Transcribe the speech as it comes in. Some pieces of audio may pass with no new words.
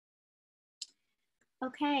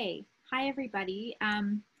Okay. Hi, everybody.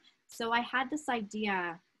 So I had this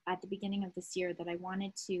idea at the beginning of this year that I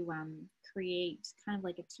wanted to create kind of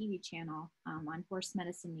like a TV channel on horse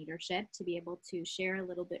medicine leadership to be able to share a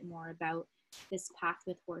little bit more about this path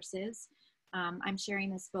with horses. I'm sharing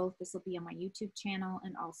this will be on my YouTube channel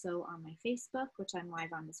and also on my Facebook, which I'm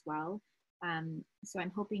live on as well. So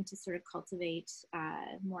I'm hoping to sort of cultivate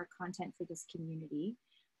more content for this community.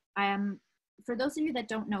 For those of you that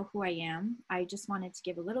don't know who I am, I just wanted to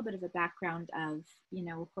give a little bit of a background of,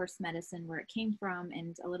 horse medicine, where it came from,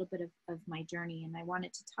 and a little bit of my journey. And I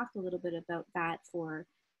wanted to talk a little bit about that for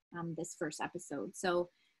this first episode. So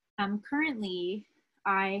currently,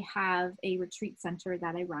 I have a retreat center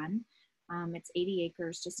that I run. It's 80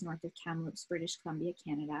 acres just north of Kamloops, British Columbia,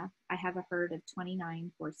 Canada. I have a herd of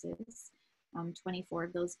 29 horses. 24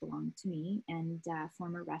 of those belong to me and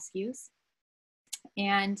former rescues.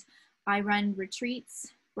 And I run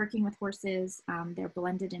retreats working with horses. They're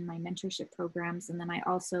blended in my mentorship programs. And then I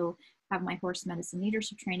also have my horse medicine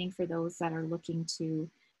leadership training for those that are looking to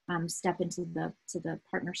step into the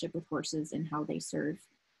partnership with horses and how they serve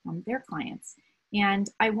their clients. And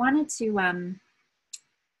I wanted to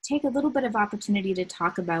take a little bit of opportunity to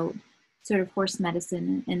talk about sort of horse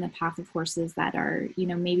medicine in the path of horses that are,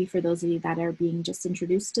 maybe for those of you that are being just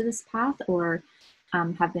introduced to this path, or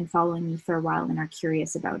have been following me for a while and are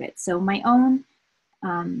curious about it. So my own,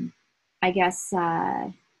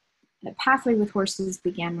 pathway with horses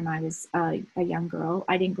began when I was a young girl.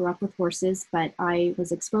 I didn't grow up with horses, but I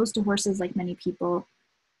was exposed to horses like many people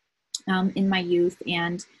in my youth.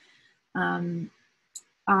 And I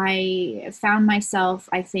found myself,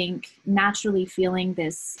 I think, naturally feeling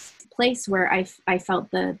this place where I felt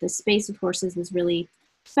the space with horses was really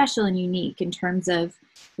special and unique in terms of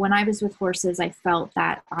when I was with horses, I felt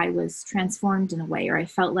that I was transformed in a way, or I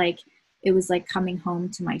felt like it was like coming home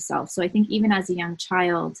to myself. So I think even as a young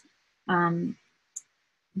child,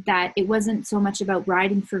 that it wasn't so much about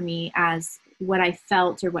riding for me as what I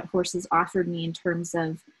felt or what horses offered me in terms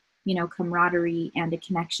of, camaraderie and a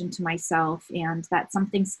connection to myself, and that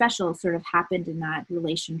something special sort of happened in that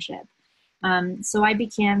relationship. So I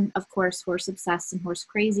became, of course, horse obsessed and horse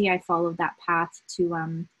crazy. I followed that path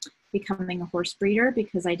to becoming a horse breeder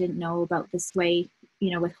because I didn't know about this way,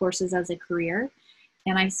 with horses as a career.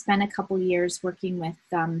 And I spent a couple years working with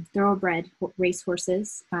thoroughbred race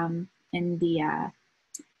horses in the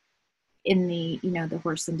the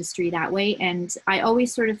horse industry that way. And I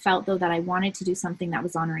always sort of felt, though, that I wanted to do something that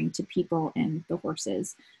was honoring to people and the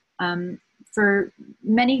horses. For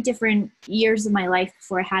many different years of my life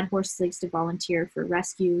before I had horses, I used to volunteer for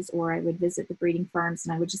rescues, or I would visit the breeding farms,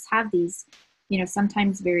 and I would just have these,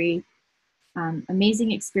 sometimes very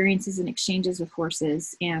amazing experiences and exchanges with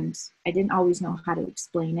horses. And I didn't always know how to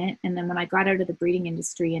explain it. And then when I got out of the breeding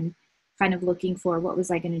industry and kind of looking for what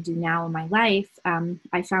was I going to do now in my life,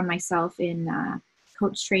 I found myself in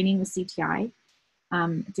coach training with CTI,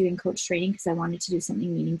 doing coach training because I wanted to do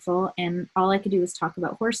something meaningful. And all I could do was talk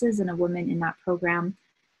about horses, and a woman in that program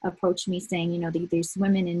approached me saying, there's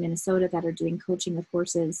women in Minnesota that are doing coaching with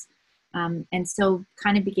horses. And so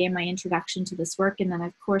kind of began my introduction to this work. And then,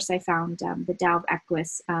 of course, I found the Tao of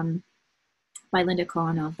Equus by Linda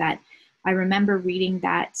Kolanov, that I remember reading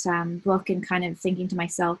that book and kind of thinking to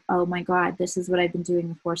myself, oh my God, this is what I've been doing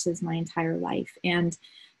with horses my entire life. And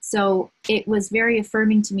so it was very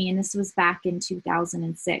affirming to me. And this was back in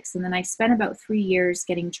 2006. And then I spent about 3 years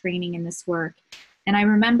getting training in this work. And I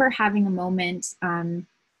remember having a moment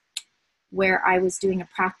where I was doing a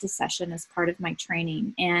practice session as part of my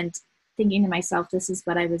training and thinking to myself, this is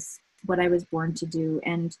what I was born to do.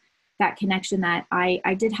 And that connection that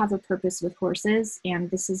I did have a purpose with horses,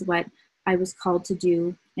 and this is what I was called to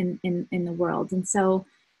do in the world. And so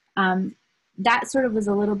that sort of was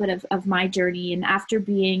a little bit of my journey. And after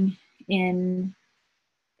being in,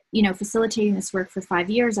 facilitating this work for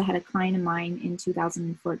 5 years, I had a client of mine in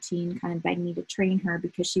 2014 kind of beg me to train her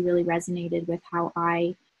because she really resonated with how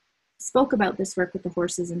I spoke about this work with the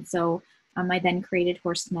horses. And so I then created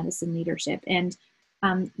Horse Medicine Leadership. And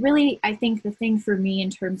really, I think the thing for me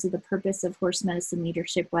in terms of the purpose of horse medicine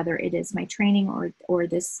leadership, whether it is my training or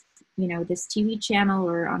this, this TV channel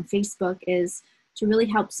or on Facebook, is to really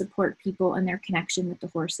help support people in their connection with the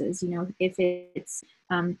horses. If it's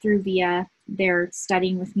through via their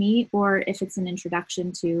studying with me, or if it's an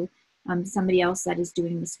introduction to somebody else that is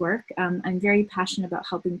doing this work. I'm very passionate about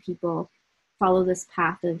helping people follow this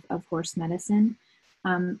path of horse medicine.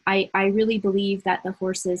 I really believe that the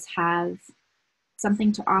horses have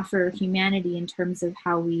something to offer humanity in terms of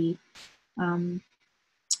how we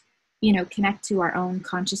you know, connect to our own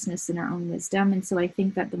consciousness and our own wisdom. And so I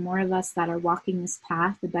think that the more of us that are walking this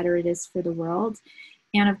path, the better it is for the world.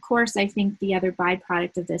 And of course, I think the other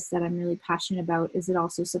byproduct of this that I'm really passionate about is it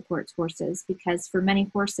also supports horses, because for many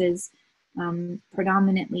horses,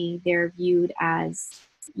 predominantly they're viewed as,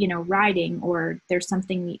 you know, riding, or there's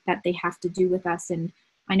something that they have to do with us. And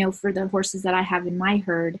I know for the horses that I have in my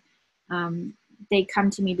herd, they come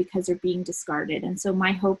to me because they're being discarded. And so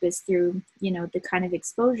my hope is through, you know, the kind of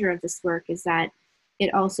exposure of this work is that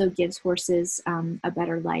it also gives horses a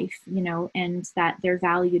better life, you know, and that they're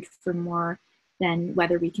valued for more than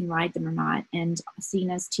whether we can ride them or not, and seen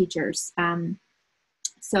as teachers.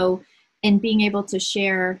 So in being able to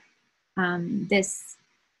share this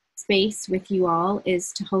space with you all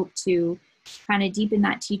is to hope to kind of deepen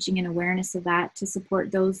that teaching and awareness of that, to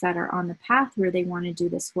support those that are on the path where they want to do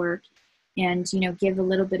this work, and, you know, give a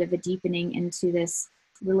little bit of a deepening into this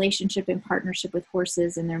relationship and partnership with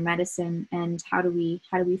horses and their medicine, and how do we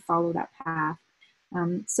follow that path.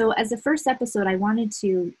 So as the first episode, I wanted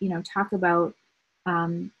to, you know, talk about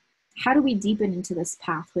how do we deepen into this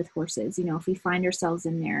path with horses, you know, if we find ourselves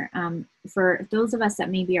in there. For those of us that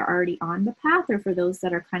maybe are already on the path, or for those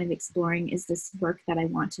that are kind of exploring, is this work that I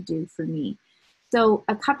want to do for me? So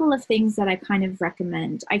a couple of things that I kind of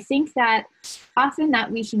recommend. I think that often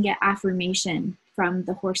that we can get affirmation from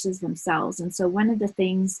the horses themselves. And so one of the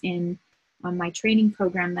things in my training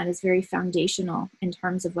program that is very foundational in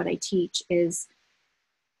terms of what I teach is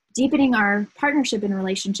deepening our partnership and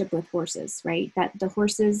relationship with horses, right? That the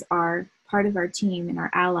horses are part of our team and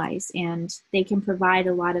our allies, and they can provide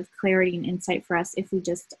a lot of clarity and insight for us if we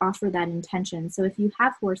just offer that intention. So if you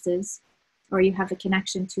have horses, or you have a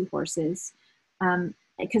connection to horses,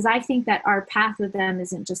 because I think that our path with them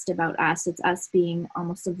isn't just about us, it's us being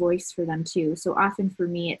almost a voice for them too. So often for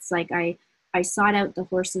me, it's like I sought out the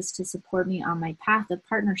horses to support me on my path of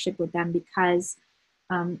partnership with them, because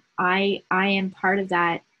I am part of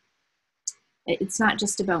that. It's not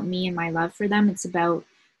just about me and my love for them, it's about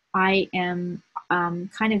I am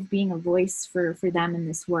kind of being a voice for them in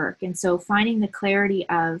this work. And so finding the clarity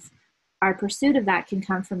of our pursuit of that can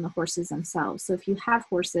come from the horses themselves. So if you have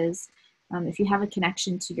horses, if you have a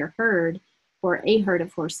connection to your herd or a herd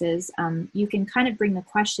of horses, you can kind of bring the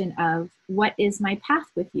question of, what is my path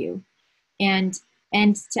with you? And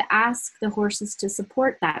to ask the horses to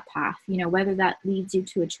support that path, you know, whether that leads you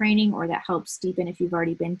to a training or that helps deepen, if you've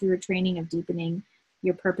already been through a training of deepening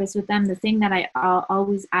your purpose with them. The thing that I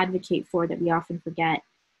always advocate for that we often forget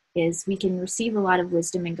is we can receive a lot of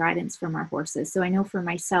wisdom and guidance from our horses. So I know for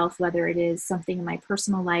myself, whether it is something in my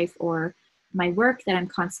personal life or my work that I'm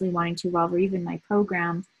constantly wanting to evolve, or even my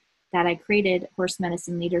program that I created, Horse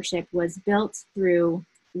Medicine Leadership, was built through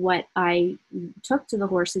what I took to the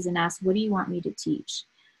horses and asked, what do you want me to teach?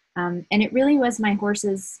 And it really was my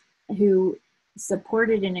horses who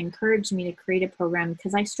supported and encouraged me to create a program,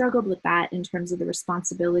 because I struggled with that in terms of the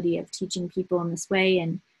responsibility of teaching people in this way,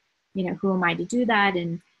 and, you know, who am I to do that?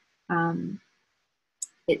 And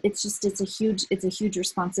it's a huge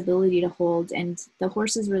responsibility to hold. And the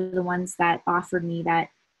horses were the ones that offered me that,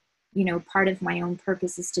 you know, part of my own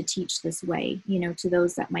purpose is to teach this way, you know, to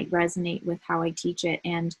those that might resonate with how I teach it.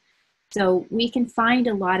 And so we can find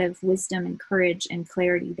a lot of wisdom and courage and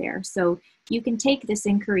clarity there. So you can take this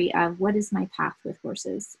inquiry of, what is my path with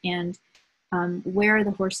horses? And where are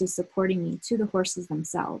the horses supporting me, to the horses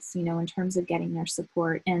themselves, you know, in terms of getting their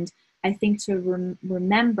support. And I think to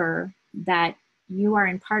remember that you are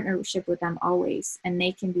in partnership with them always, and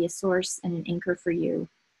they can be a source and an anchor for you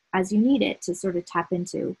as you need it to sort of tap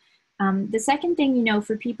into. The second thing, you know,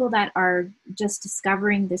 for people that are just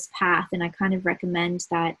discovering this path, and I kind of recommend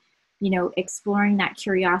that, you know, exploring that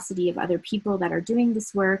curiosity of other people that are doing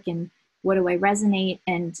this work, and what do I resonate,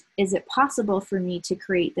 and is it possible for me to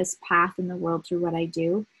create this path in the world through what I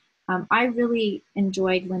do? I really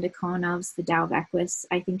enjoyed Linda Kononov's The Tao of Equus.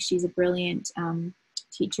 I think she's a brilliant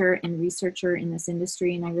teacher and researcher in this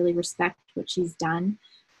industry, and I really respect what she's done.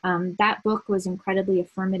 That book was incredibly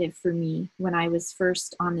affirmative for me when I was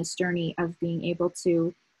first on this journey of being able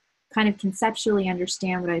to kind of conceptually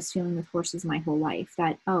understand what I was feeling with horses my whole life,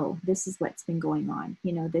 that, oh, this is what's been going on.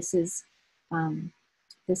 You know, this is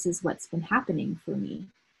what's been happening for me.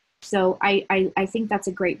 So I think that's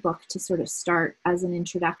a great book to sort of start as an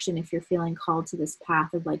introduction if you're feeling called to this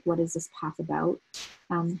path of, like, what is this path about?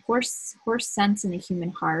 Horse Sense in the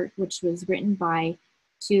Human Heart, which was written by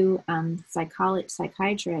two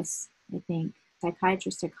psychiatrists, I think,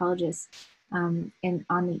 psychologists, and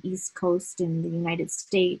on the East Coast in the United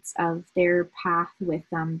States, of their path with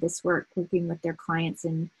this work, working with their clients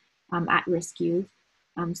and at-risk youth.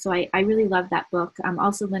 So I really love that book.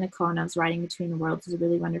 Also, Linda Kono's Riding Between the Worlds is a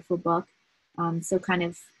really wonderful book. So kind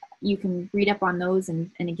of you can read up on those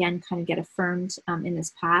and again, kind of get affirmed in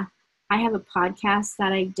this path. I have a podcast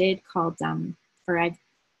that I did called, or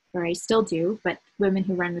I still do, but Women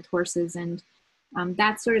Who Run with Horses. And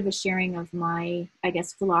that's sort of a sharing of my, I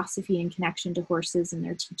guess, philosophy and connection to horses and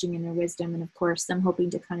their teaching and their wisdom. And of course, I'm hoping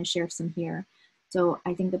to kind of share some here. So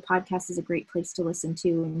I think the podcast is a great place to listen to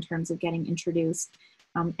in terms of getting introduced.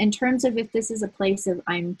 In terms of if this is a place of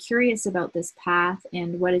I'm curious about this path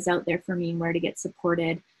and what is out there for me and where to get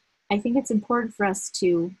supported, I think it's important for us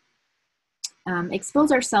to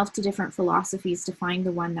expose ourselves to different philosophies to find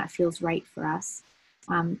the one that feels right for us,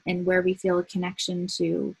 and where we feel a connection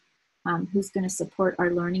to who's going to support our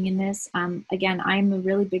learning in this. Again, I'm a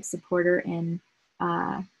really big supporter in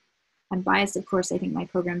I'm biased, of course. I think my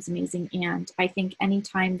program's amazing. And I think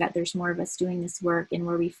anytime that there's more of us doing this work and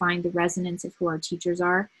where we find the resonance of who our teachers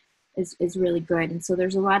are is really good. And so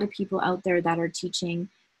there's a lot of people out there that are teaching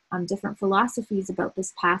different philosophies about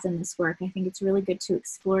this path and this work. I think it's really good to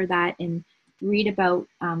explore that and read about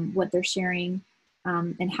what they're sharing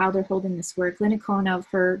and how they're holding this work. Linda Kono,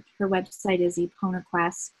 her website is Epona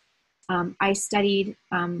Quest. I studied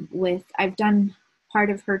I've done part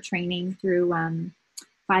of her training through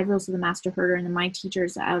 5 Rules of the Master Herder, and then my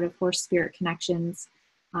teachers out of Horse Spirit Connections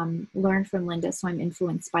learned from Linda, so I'm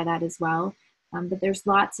influenced by that as well. But there's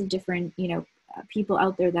lots of different, people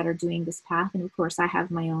out there that are doing this path, and of course I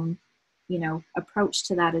have my own, approach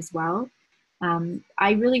to that as well.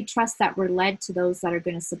 I really trust that we're led to those that are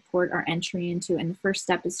going to support our entry into it, and the first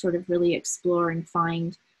step is sort of really explore and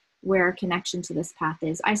find where our connection to this path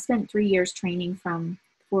is. I spent 3 years training from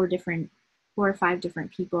 4 or 5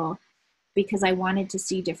 different people, because I wanted to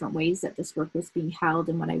see different ways that this work was being held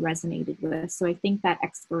and what I resonated with. So I think that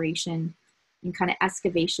exploration and kind of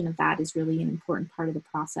excavation of that is really an important part of the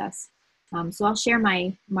process. So I'll share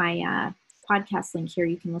my podcast link here.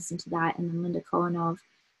 You can listen to that. And then Linda Kohanov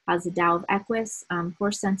has The Tao of Equus,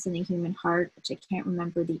 Horse Sense and the Human Heart, which I can't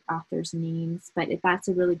remember the author's names, but that's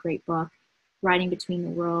a really great book. Riding Between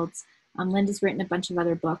the Worlds. Linda's written a bunch of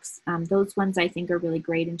other books. Those ones I think are really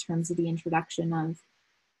great in terms of the introduction of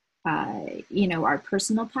our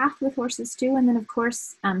personal path with horses too. And then of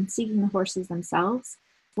course, seeking the horses themselves.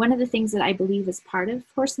 One of the things that I believe is part of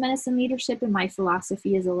horse medicine leadership in my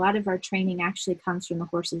philosophy is a lot of our training actually comes from the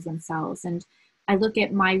horses themselves. And I look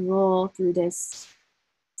at my role through this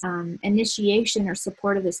initiation or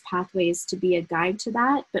support of this pathways to be a guide to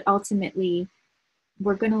that. But ultimately,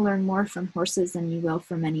 we're going to learn more from horses than you will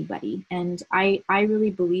from anybody. And I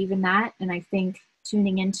really believe in that. And I think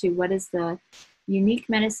tuning into what is the unique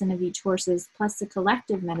medicine of each horses plus the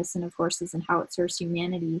collective medicine of horses and how it serves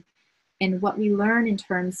humanity and what we learn in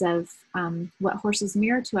terms of what horses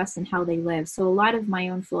mirror to us and how they live. So a lot of my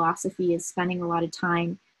own philosophy is spending a lot of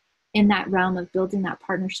time in that realm of building that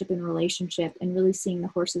partnership and relationship and really seeing the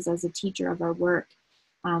horses as a teacher of our work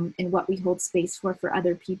and what we hold space for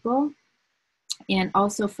other people and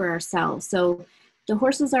also for ourselves. So the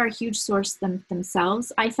horses are a huge source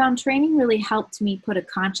themselves. I found training really helped me put a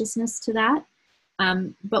consciousness to that.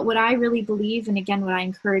 But what I really believe, and again, what I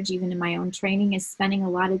encourage even in my own training, is spending a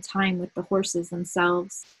lot of time with the horses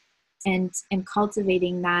themselves and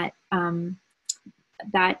cultivating that,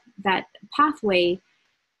 that pathway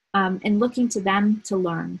and looking to them to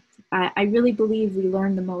learn. I really believe we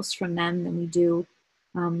learn the most from them than we do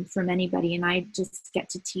from anybody. And I just get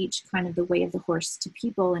to teach kind of the way of the horse to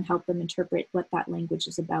people and help them interpret what that language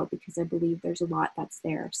is about, because I believe there's a lot that's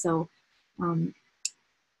there. So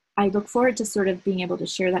I look forward to sort of being able to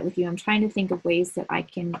share that with you. I'm trying to think of ways that I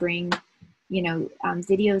can bring,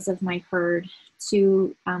 videos of my herd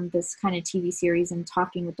to this kind of TV series and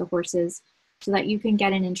talking with the horses so that you can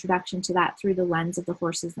get an introduction to that through the lens of the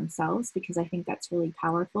horses themselves, because I think that's really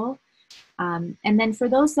powerful. And then for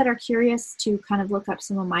those that are curious to kind of look up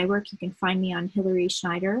some of my work, you can find me on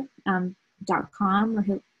HillarySchneider.com or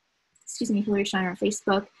Hillary Schneider on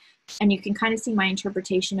Facebook. And you can kind of see my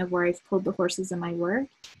interpretation of where I've pulled the horses in my work.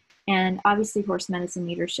 And obviously Horse Medicine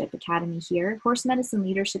Leadership Academy here. Horse Medicine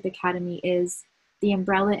Leadership Academy is the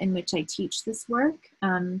umbrella in which I teach this work,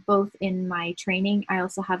 both in my training. I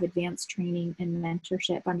also have advanced training and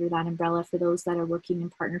mentorship under that umbrella for those that are working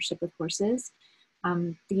in partnership with horses.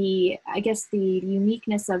 The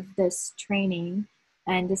uniqueness of this training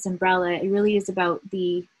and this umbrella, it really is about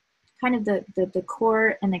the kind of the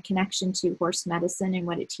core and the connection to horse medicine and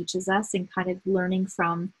what it teaches us, and kind of learning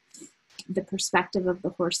from the perspective of the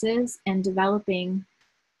horses and developing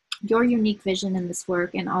your unique vision in this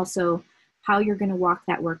work, and also how you're going to walk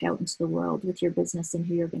that work out into the world with your business and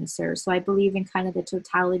who you're going to serve. So I believe in kind of the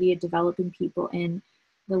totality of developing people in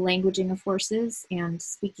the languaging of horses and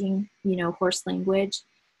speaking, you know, horse language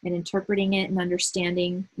and interpreting it and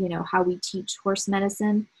understanding, you know, how we teach horse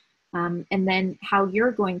medicine, and then how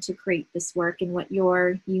you're going to create this work and what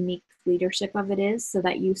your unique leadership of it is, so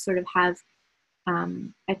that you sort of have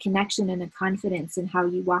a connection and a confidence in how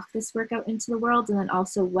you walk this work out into the world. And then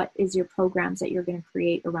also what is your programs that you're going to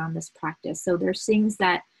create around this practice. So there's things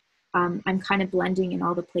that I'm kind of blending in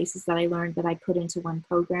all the places that I learned that I put into one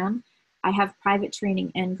program. I have private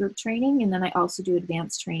training and group training, and then I also do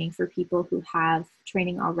advanced training for people who have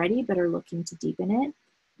training already but are looking to deepen it.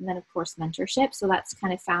 And then of course mentorship. So that's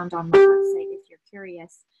kind of found on my website if you're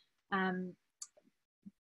curious.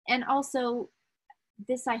 And also,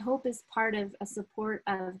 this, I hope, is part of a support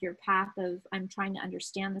of your path of, I'm trying to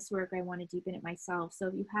understand this work, I want to deepen it myself. So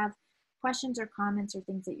if you have questions or comments or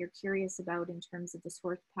things that you're curious about in terms of this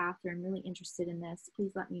horse path, or I'm really interested in this,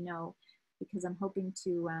 please let me know, because I'm hoping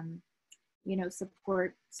to, you know,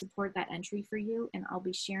 support that entry for you. And I'll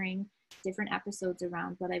be sharing different episodes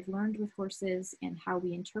around what I've learned with horses and how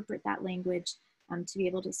we interpret that language, to be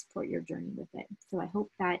able to support your journey with it. So I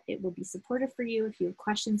hope that it will be supportive for you. If you have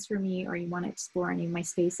questions for me or you want to explore any of my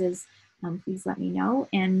spaces, please let me know.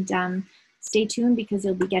 And stay tuned, because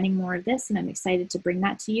you'll be getting more of this, and I'm excited to bring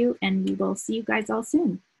that to you. And we will see you guys all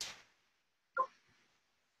soon.